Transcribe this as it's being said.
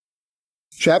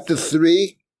Chapter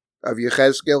 3 of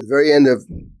Yechezkel, the very end of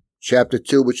chapter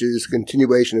 2, which is a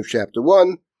continuation of chapter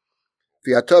 1.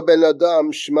 V'yato ben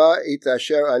adam shma et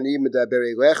asher ani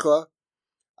medaber elecha,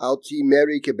 al ti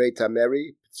meri kebeit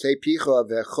hameri, p'tzei picha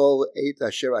v'echol et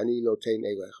asher ani noten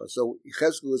elecha. So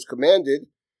Yechezkel is commanded,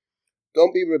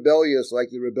 don't be rebellious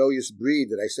like the rebellious breed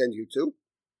that I send you to.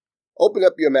 Open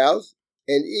up your mouth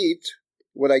and eat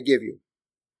what I give you.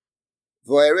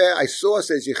 I saw,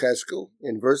 says Yechezkel,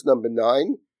 in verse number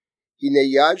 9, and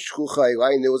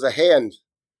there was a hand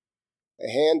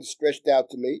stretched out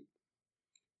to me,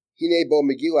 Hine bo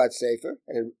Megillat Sefer,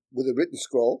 and with a written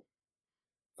scroll.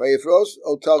 Vayifros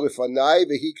ota lefanai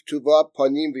v'hi ktuva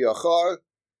panim v'yachar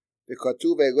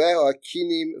v'katuv eleha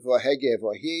kinim v'hege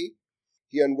v'hi.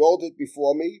 He unrolled it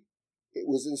before me. It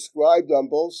was inscribed on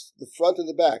both the front and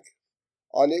the back.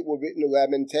 On it were written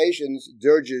lamentations,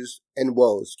 dirges, and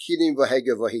woes. Kinim v'hege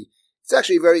v'hi. It's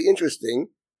actually very interesting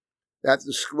that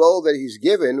the scroll that he's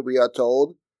given, we are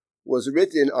told, was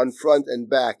written on front and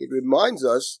back. It reminds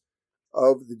us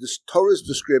of the Torah's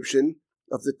description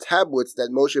of the tablets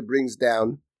that Moshe brings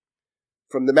down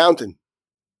from the mountain.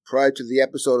 Prior to the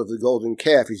episode of the golden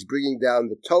calf, he's bringing down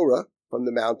the Torah from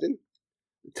the mountain,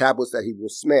 the tablets that he will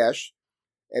smash,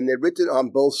 and they're written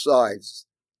on both sides.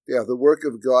 They are the work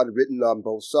of God written on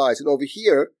both sides. And over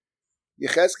here,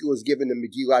 Yechezkel was given a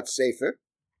Megillat Sefer,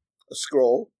 a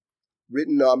scroll,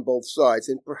 written on both sides.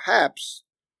 And perhaps,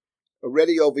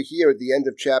 already over here at the end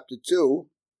of chapter 2,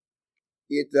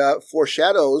 it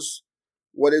foreshadows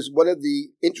what is one of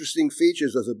the interesting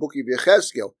features of the book of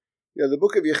Yechezkel. You know, the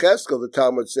book of Yechezkel, the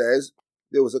Talmud says,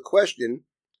 there was a question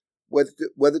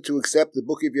whether to accept the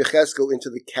book of Yechezkel into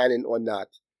the canon or not.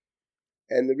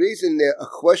 And the reason a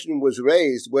question was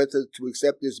raised whether to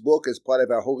accept this book as part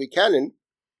of our holy canon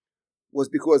was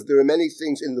because there are many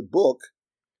things in the book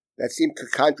that seem to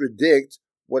contradict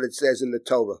what it says in the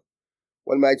Torah.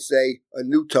 One might say a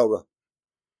new Torah.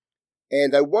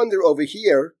 And I wonder over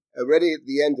here, already at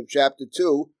the end of chapter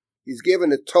 2, he's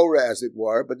given a Torah as it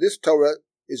were, but this Torah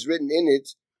is written in it,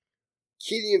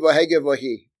 Kinim v'hege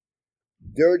v'hi,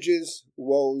 dirges,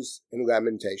 woes, and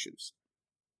lamentations.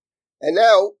 And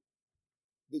now,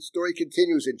 the story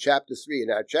continues in chapter 3 in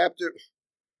our chapter,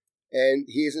 and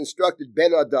he is instructed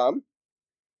Ben Adam.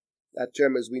 That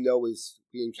term, as we know, is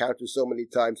we encounter so many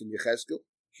times in Yechezkel,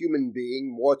 human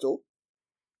being, mortal.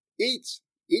 Eat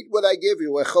what I give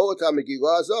you, echol et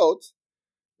ha-megillah azot,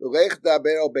 v'lech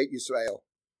daber al Beit Yisrael,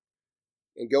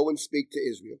 and go and speak to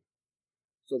Israel.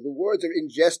 So the words are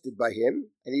ingested by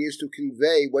him, and he is to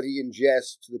convey what he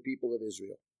ingests to the people of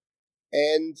Israel.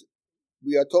 And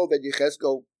we are told that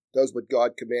Yechezkel does what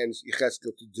God commands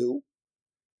Yechezkel to do.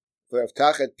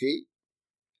 V'avtach et pi,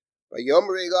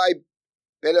 v'yomer elai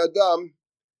Ben Adam,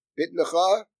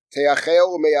 bitnecha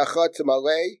teachel u'meyacha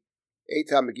t'malei et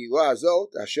ha-megillah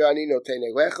azot, asher ani noten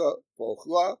elecha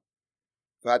v'ochla,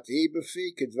 v'hatihi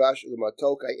b'fi kedvash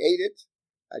u'matok. I ate it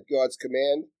at God's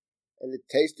command, and it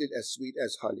tasted as sweet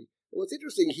as honey. And what's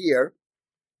interesting here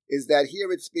is that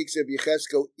here it speaks of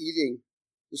Yechezkel eating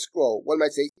the scroll. One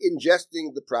might say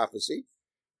ingesting the prophecy.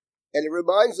 And it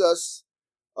reminds us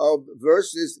of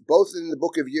verses both in the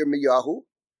book of Yirmiyahu.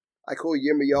 I call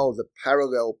Yirmiyahu the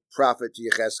parallel prophet to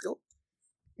Yechezkel,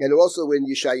 and also in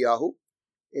Yeshayahu.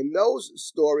 In those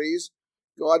stories,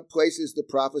 God places the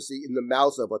prophecy in the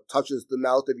mouth of, or touches the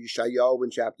mouth of Yeshayahu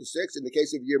in chapter 6. In the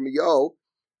case of Yirmiyahu,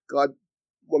 God,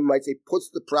 one might say, puts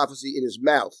the prophecy in his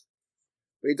mouth,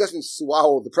 but he doesn't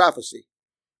swallow the prophecy.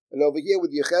 And over here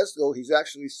with Yechezkel, he's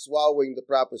actually swallowing the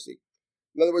prophecy.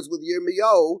 In other words, with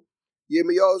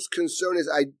Yirmiyahu's concern is,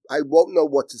 I won't know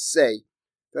what to say.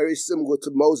 Very similar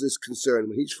to Moses' concern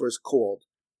when he's first called.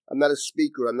 I'm not a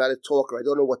speaker, I'm not a talker, I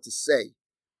don't know what to say.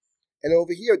 And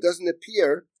over here, it doesn't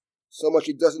appear so much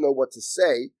he doesn't know what to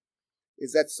say,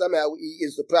 is that somehow he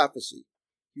is the prophecy.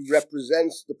 He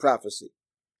represents the prophecy.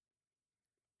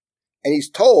 And he's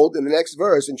told in the next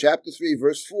verse, in chapter 3,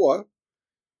 verse 4,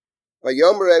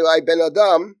 Vayomer elai ben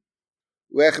Adam,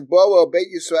 lech bo el Beit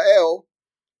Yisrael,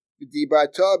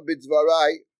 v'dibarta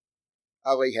b'dvarai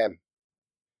alehem.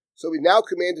 So he's now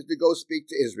commanded to go speak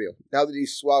to Israel, now that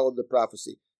he's swallowed the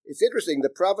prophecy. It's interesting, the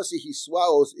prophecy he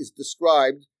swallows is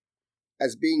described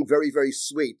as being very, very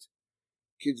sweet.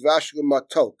 Kidvash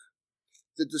l'matok.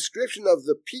 The description of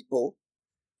the people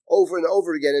over and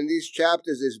over again in these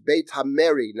chapters is Beit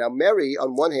HaMeri. Now, Meri,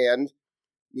 on one hand,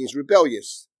 means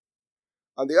rebellious.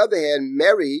 On the other hand,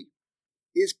 Meri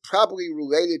is probably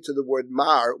related to the word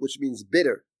mar, which means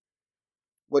bitter.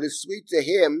 What is sweet to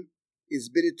him is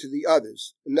bitter to the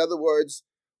others. In other words,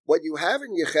 what you have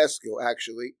in Yechezkel,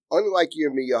 actually, unlike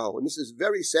Yirmiyahu, and this is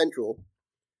very central,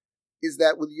 is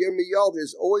that with Yirmiyahu,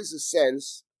 there's always a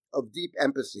sense of deep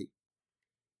empathy.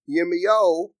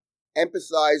 Yirmiyahu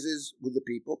empathizes with the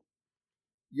people.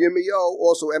 Yirmiyahu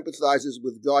also empathizes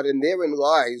with God, and therein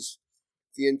lies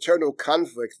the internal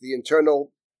conflict, the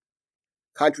internal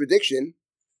contradiction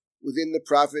within the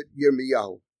prophet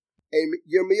Yirmiyahu. And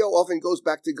Yirmiyahu often goes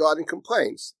back to God and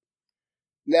complains.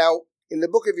 Now, in the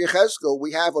book of Yechezkel,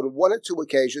 we have on one or two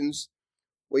occasions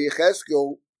where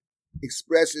Yechezkel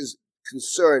expresses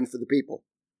concern for the people.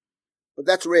 But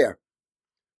that's rare.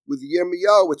 With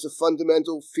Yirmiyahu, it's a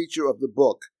fundamental feature of the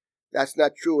book. That's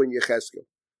not true in Yechezkel.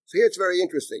 So here it's very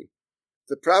interesting.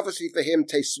 The prophecy for him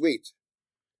tastes sweet,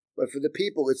 but for the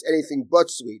people it's anything but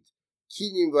sweet.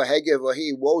 Kinim v'hege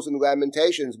v'hi, woes and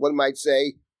lamentations, one might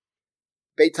say,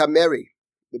 Beit HaMeri,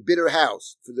 the bitter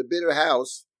house. For the bitter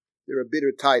house, there are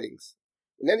bitter tidings.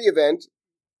 In any event,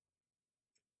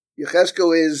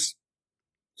 Yechezkel is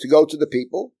to go to the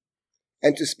people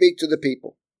and to speak to the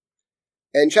people.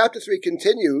 And chapter 3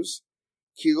 continues,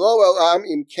 Ki lo elam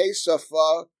im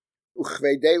kesafa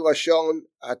uchvedei lashon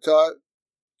ata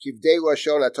kivdei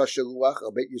lashon ata shaluach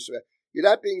al Beit Yisrael. You're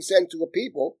not being sent to a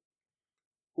people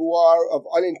who are of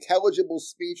unintelligible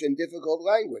speech and difficult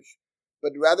language,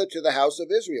 but rather to the house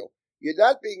of Israel. You're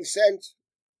not being sent,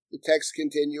 the text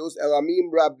continues,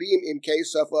 elamim rabim im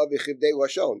kesafa v'chivdei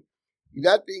lashon.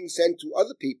 You're not being sent to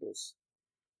other peoples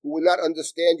who will not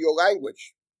understand your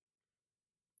language,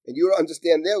 and you don't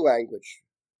understand their language.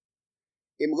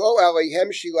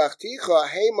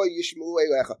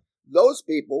 Those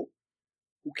people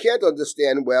who can't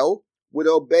understand well would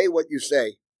obey what you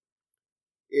say.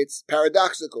 It's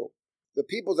paradoxical. The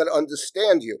people that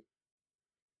understand you,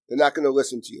 they're not going to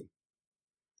listen to you.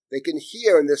 They can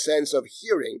hear in the sense of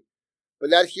hearing, but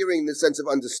not hearing in the sense of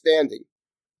understanding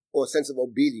or sense of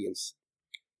obedience.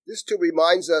 This too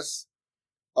reminds us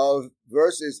of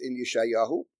verses in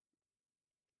Yeshayahu,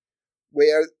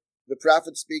 where the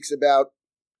prophet speaks about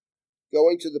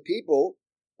going to the people,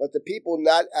 but the people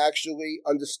not actually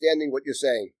understanding what you're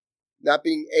saying, not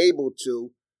being able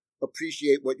to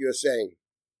appreciate what you're saying.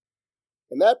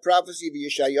 And that prophecy of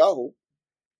Yeshayahu,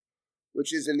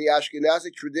 which is in the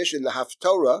Ashkenazic tradition, the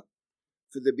Haftorah,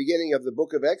 for the beginning of the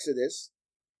book of Exodus,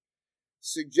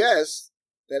 suggests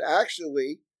that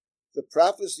actually the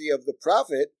prophecy of the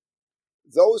prophet,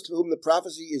 those to whom the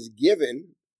prophecy is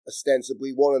given,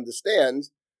 ostensibly won't understand,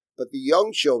 but the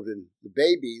young children, the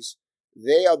babies,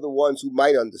 they are the ones who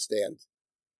might understand.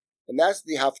 And that's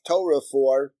the Haftorah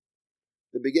for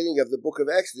the beginning of the book of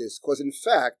Exodus, because in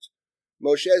fact,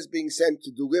 Moshe is being sent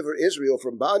to deliver Israel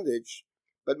from bondage,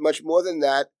 but much more than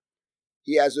that,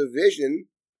 he has a vision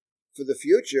for the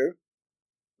future,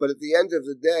 but at the end of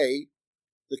the day,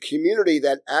 the community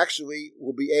that actually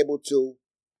will be able to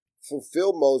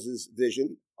fulfill Moses'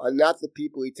 vision are not the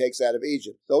people he takes out of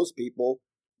Egypt. Those people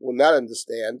will not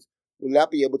understand, will not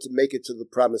be able to make it to the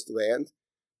promised land.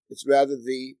 It's rather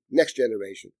the next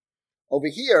generation. Over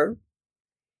here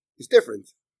is different.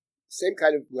 Same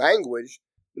kind of language,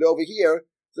 but over here,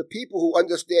 the people who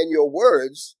understand your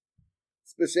words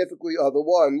specifically are the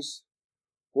ones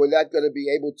who are not going to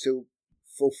be able to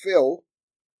fulfill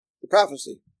the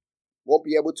prophecy, won't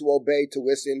be able to obey, to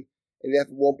listen, and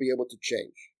therefore won't be able to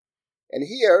change. And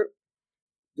here,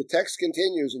 the text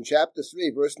continues in chapter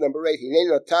 3, verse number 8, Hinei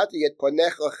notati et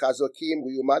panecha chazokim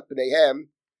liyumat b'neihem,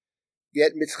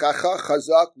 get mitzchacha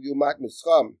chazak liyumat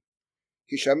mitzcham.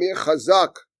 Kishamir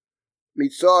chazak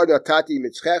mitzar notati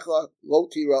mitzchecha, lo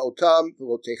tira otam,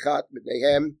 v'lo techat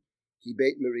b'neihem, ki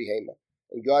beit merihema.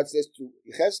 And God says to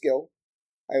Yechezkel,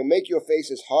 I will make your face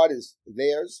as hard as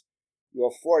theirs,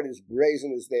 your forehead as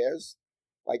brazen as theirs,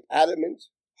 like adamant,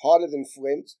 harder than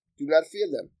flint. Do not fear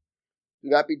them. Do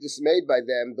not be dismayed by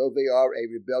them, though they are a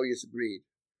rebellious breed,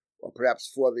 or perhaps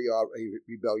for they are a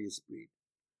rebellious breed.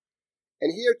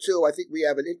 And here, too, I think we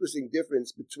have an interesting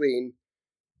difference between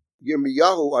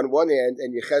Yirmiyahu on one hand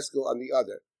and Yechezkel on the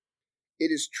other.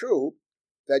 It is true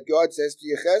that God says to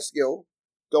Yechezkel,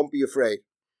 don't be afraid.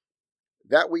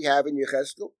 That we have in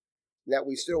Yechezkel, that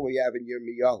we certainly have in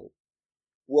Yirmiyahu.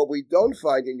 What we don't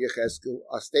find in Yechezkel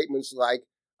are statements like,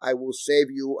 I will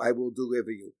save you, I will deliver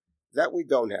you. That we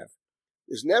don't have.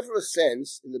 There's never a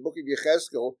sense in the book of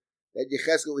Yechezkel that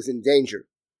Yechezkel is in danger.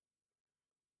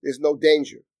 There's no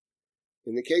danger.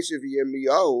 In the case of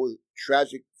Yirmiyahu, the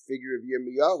tragic figure of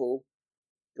Yirmiyahu,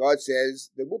 God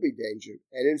says there will be danger.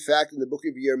 And in fact, in the book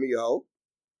of Yirmiyahu,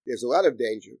 there's a lot of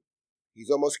danger. He's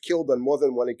almost killed on more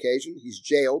than one occasion. He's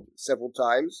jailed several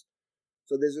times.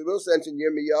 So there's a real sense in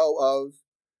Yirmiyahu of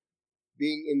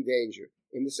being in danger.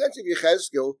 In the sense of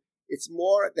Yechezkel, it's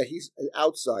more that he's an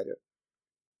outsider.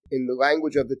 In the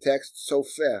language of the text,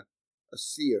 sofer, a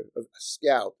seer, a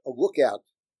scout, a lookout.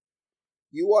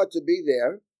 You are to be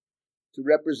there to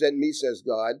represent me, says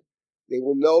God. They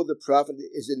will know the prophet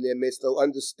is in their midst. They'll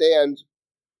understand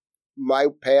my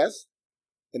path,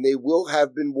 and they will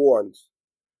have been warned.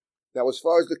 Now, as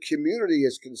far as the community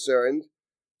is concerned,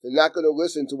 they're not going to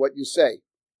listen to what you say.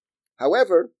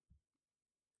 However,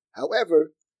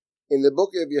 in the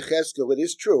book of Ezekiel, it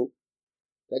is true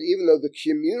that even though the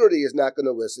community is not going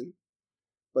to listen,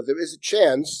 but there is a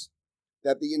chance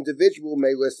that the individual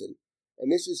may listen.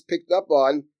 And this is picked up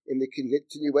on in the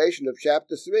continuation of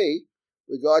chapter 3,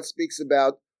 where God speaks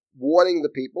about warning the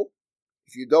people.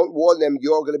 If you don't warn them,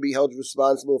 you're going to be held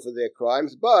responsible for their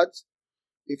crimes. But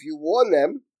if you warn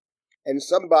them, and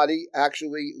somebody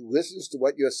actually listens to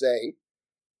what you're saying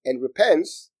and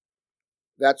repents,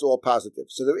 that's all positive.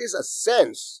 So there is a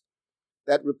sense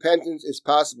that repentance is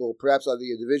possible, perhaps on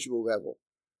the individual level.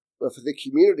 But for the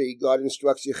community, God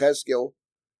instructs Ezekiel,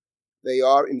 they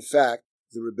are in fact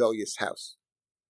the rebellious house.